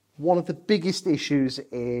One of the biggest issues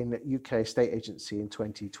in UK estate agency in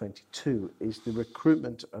 2022 is the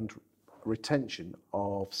recruitment and retention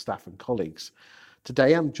of staff and colleagues.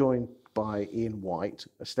 Today I'm joined by Ian White,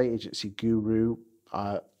 estate agency guru,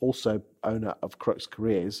 also owner of Crux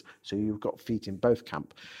Careers, so you've got feet in both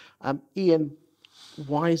camp. Ian,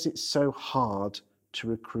 why is it so hard to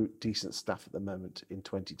recruit decent staff at the moment in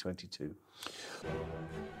 2022?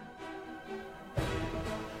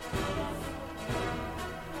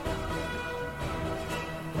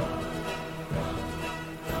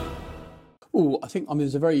 I think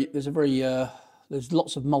there's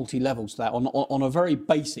lots of multi-levels to that. On a very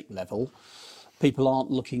basic level, people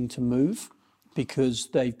aren't looking to move because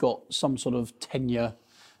they've got some sort of tenure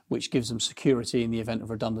which gives them security in the event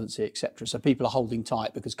of redundancy, etc. So people are holding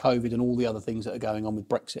tight because COVID and all the other things that are going on with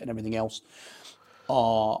Brexit and everything else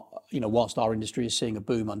are, whilst our industry is seeing a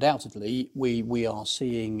boom undoubtedly, we are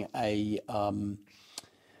seeing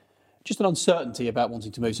just an uncertainty about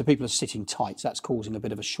wanting to move. So people are sitting tight. So that's causing a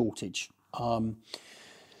bit of a shortage. In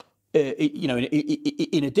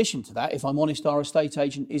addition to that, if I'm honest, our estate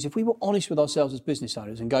agent is, if we were honest with ourselves as business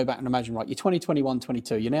owners and go back and imagine, right, you're 2021,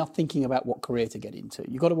 22, you're now thinking about what career to get into.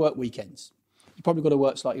 You've got to work weekends. You've probably got to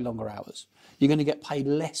work slightly longer hours. You're going to get paid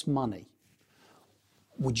less money.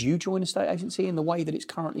 Would you join a estate agency in the way that it's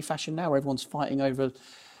currently fashioned now, where everyone's fighting over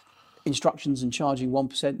instructions and charging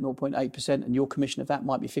 1%, 0.8%, and your commission of that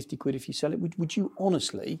might be 50 quid if you sell it? Would you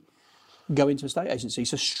honestly go into a estate agency?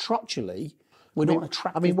 So structurally, we're not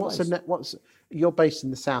attractive. You're based in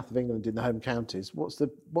the south of England in the home counties. What's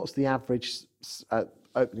the average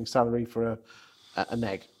opening salary for an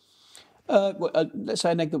egg? Let's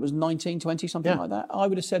say an egg that was 19, 20, something like that. I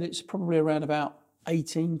would have said it's probably around about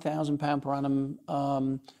 £18,000 per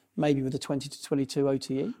annum, maybe with a 20 to 22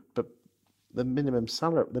 OTE. But the minimum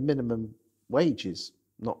salary, the minimum wage is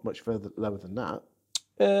not much further lower than that.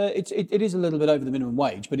 It is a little bit over the minimum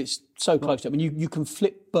wage, but it's so close to it. I mean, you can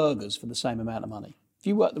flip burgers for the same amount of money. If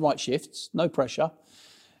you work the right shifts, no pressure,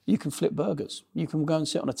 you can flip burgers. You can go and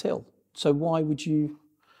sit on a till. So why would you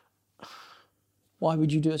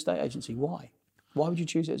do estate agency? Why would you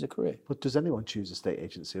choose it as a career? But does anyone choose a estate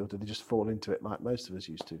agency, or do they just fall into it like most of us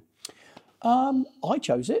used to? I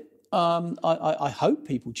chose it. I hope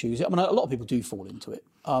people choose it. I mean, a lot of people do fall into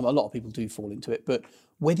it. But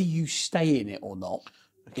whether you stay in it or not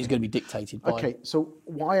is going to be dictated by... Okay, so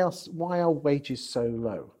why are wages so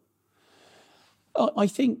low? I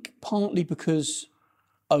think partly because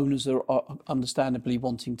owners are understandably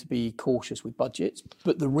wanting to be cautious with budgets.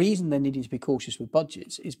 But the reason they're needing to be cautious with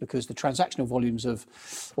budgets is because the transactional volumes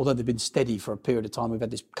although they've been steady for a period of time, we've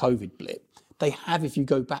had this COVID blip, they have, if you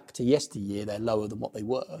go back to yesteryear, they're lower than what they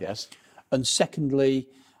were. Yes. And secondly,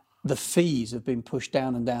 the fees have been pushed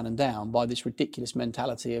down and down and down by this ridiculous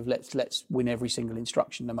mentality of let's win every single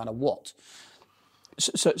instruction no matter what.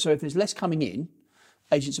 So if there's less coming in,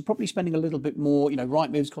 agents are probably spending a little bit more.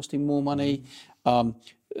 Rightmove's costing more money,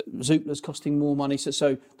 Zoopla's costing more money.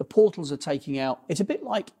 So the portals are taking out. It's a bit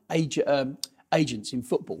like agents in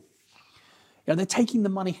football. They're taking the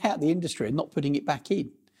money out of the industry and not putting it back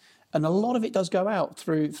in. And a lot of it does go out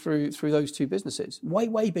through those two businesses.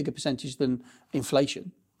 Way bigger percentage than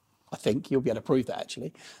inflation. I think you'll be able to prove that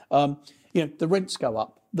actually. The rents go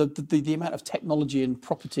up. The amount of technology and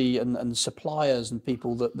property and suppliers and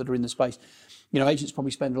people that are in the space. Agents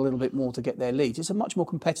probably spend a little bit more to get their leads. It's a much more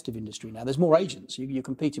competitive industry now. There's more agents. You're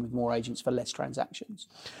competing with more agents for less transactions.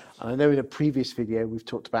 And I know in a previous video we've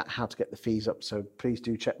talked about how to get the fees up, so please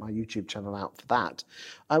do check my YouTube channel out for that.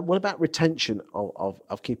 What about retention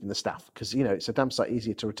of keeping the staff? Because, it's a damn sight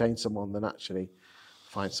easier to retain someone than actually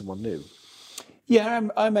find someone new. Yeah,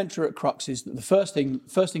 our mantra at Crux is that the first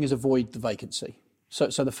thing is avoid the vacancy. So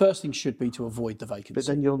the first thing should be to avoid the vacancy. But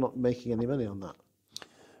then you're not making any money on that.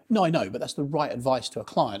 No, I know, but that's the right advice to a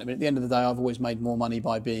client. I mean, at the end of the day, I've always made more money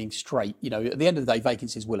by being straight. At the end of the day,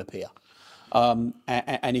 vacancies will appear. And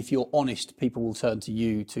if you're honest, people will turn to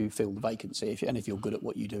you to fill the vacancy, if you're good at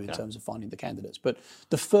what you do in terms of finding the candidates. But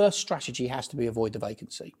the first strategy has to be avoid the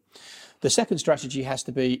vacancy. The second strategy has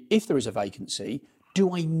to be, if there is a vacancy,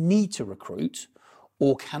 do I need to recruit,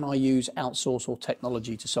 or can I use outsource or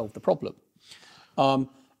technology to solve the problem?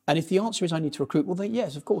 And if the answer is I need to recruit, well then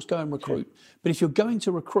yes, of course, go and recruit. Yeah. But if you're going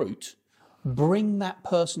to recruit, bring that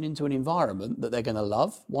person into an environment that they're going to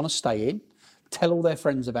love, want to stay in, tell all their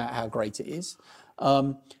friends about how great it is,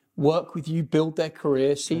 work with you, build their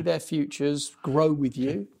career, see their futures, grow with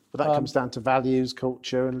you. But that comes down to values,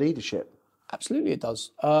 culture and leadership. Absolutely it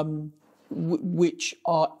does. Which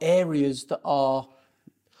are areas that are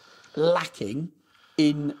lacking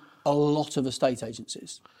in a lot of estate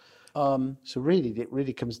agencies. So really, it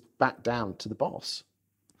really comes back down to the boss.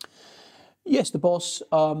 Yes, the boss,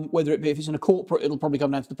 whether it be if it's in a corporate, it'll probably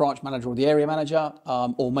come down to the branch manager or the area manager,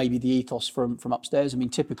 or maybe the ethos from upstairs. I mean,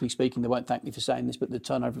 typically speaking, they won't thank me for saying this, but the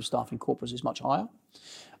turnover of staff in corporates is much higher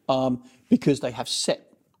because they have set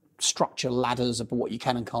structure ladders of what you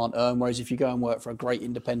can and can't earn. Whereas if you go and work for a great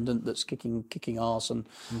independent that's kicking arse and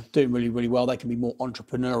doing really, really well, they can be more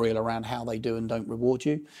entrepreneurial around how they do and don't reward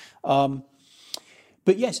you.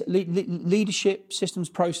 But yes, leadership, systems,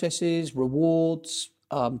 processes, rewards,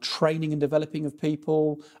 training and developing of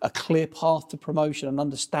people, a clear path to promotion, an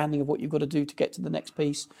understanding of what you've got to do to get to the next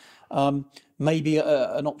piece, maybe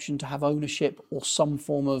an option to have ownership or some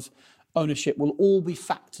form of ownership will all be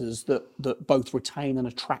factors that both retain and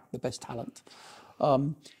attract the best talent.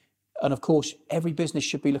 And of course, every business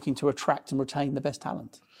should be looking to attract and retain the best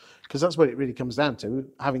talent. Because that's what it really comes down to,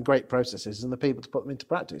 having great processes and the people to put them into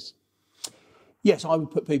practice. Yes, I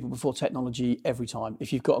would put people before technology every time.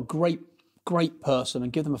 If you've got a great person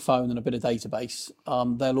and give them a phone and a bit of database,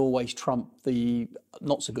 they'll always trump the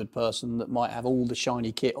not so good person that might have all the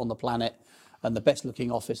shiny kit on the planet and the best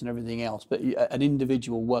looking office and everything else. But an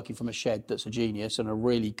individual working from a shed that's a genius and a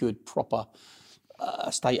really good proper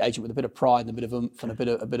estate agent with a bit of pride and a bit of oomph and a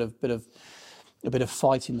bit of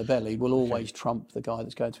fight in the belly will always trump the guy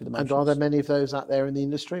that's going through the motions. And are there many of those out there in the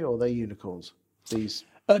industry, or are they unicorns?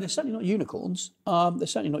 They're certainly not unicorns. I'm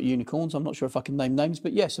not sure if I can name names,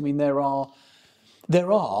 but yes, I mean there are,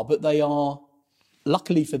 but they are,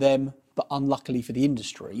 luckily for them, but unluckily for the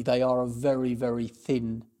industry, they are a very, very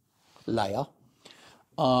thin layer.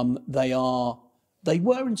 They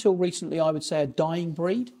were until recently, I would say, a dying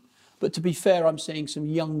breed. But to be fair, I'm seeing some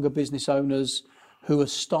younger business owners who are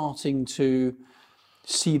starting to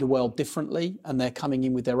see the world differently, and they're coming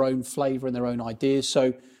in with their own flavour and their own ideas.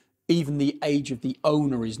 So even the age of the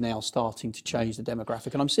owner is now starting to change the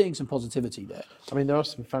demographic, and I'm seeing some positivity there. I mean, there are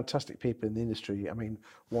some fantastic people in the industry. I mean,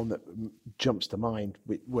 one that jumps to mind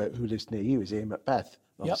who lives near you is Ian Macbeth.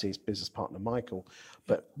 Obviously, his business partner Michael.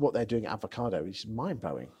 But what they're doing at Avocado is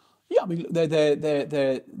mind-blowing. Yeah, I mean,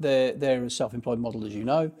 they're a self-employed model, as you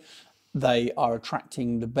know. They are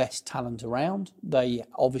attracting the best talent around. They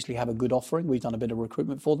obviously have a good offering. We've done a bit of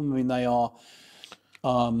recruitment for them. I mean, they are.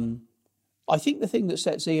 I think the thing that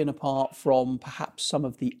sets Ian apart from perhaps some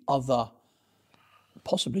of the other,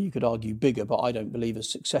 possibly you could argue bigger, but I don't believe as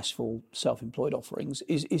successful self-employed offerings,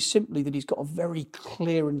 is simply that he's got a very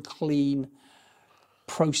clear and clean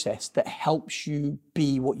process that helps you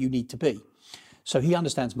be what you need to be. So he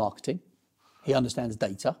understands marketing, he understands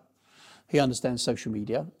data, he understands social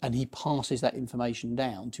media, and he passes that information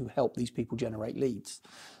down to help these people generate leads.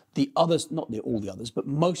 The others, not all the others, but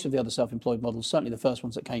most of the other self-employed models, certainly the first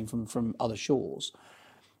ones that came from other shores,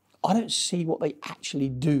 I don't see what they actually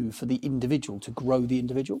do for the individual to grow the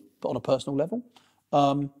individual, but on a personal level.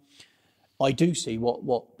 I do see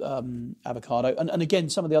what Avocado, and again,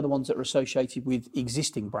 some of the other ones that are associated with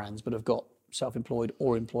existing brands but have got self-employed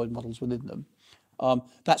or employed models within them.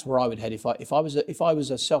 That's where I would head. If I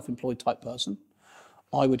was a self-employed type person,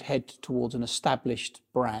 I would head towards an established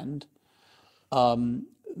brand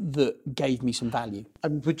that gave me some value.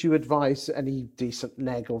 And would you advise any decent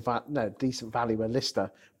decent value, a lister,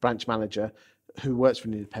 branch manager who works for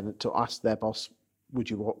an independent to ask their boss, would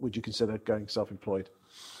you consider going self-employed?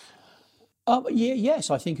 Yes,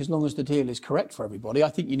 I think as long as the deal is correct for everybody, I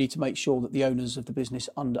think you need to make sure that the owners of the business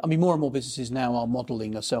more and more businesses now are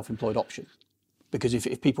modelling a self-employed option. Because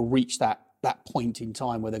if people reach that point in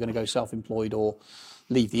time where they're going to go self-employed or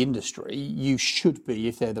leave the industry, you should be,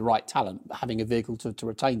 if they're the right talent, having a vehicle to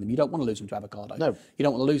retain them. You don't want to lose them to Avocado. No. You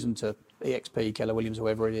don't want to lose them to EXP, Keller Williams,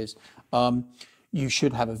 whoever it is. You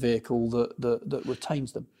should have a vehicle that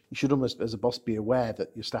retains them. You should almost, as a boss, be aware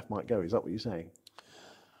that your staff might go. Is that what you're saying?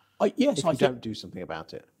 Yes. If you don't do something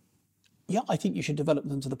about it. Yeah, I think you should develop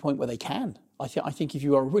them to the point where they can. I think if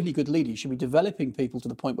you are a really good leader, you should be developing people to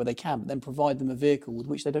the point where they can, but then provide them a vehicle with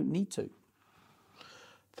which they don't need to.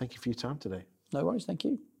 Thank you for your time today. No worries, thank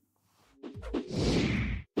you.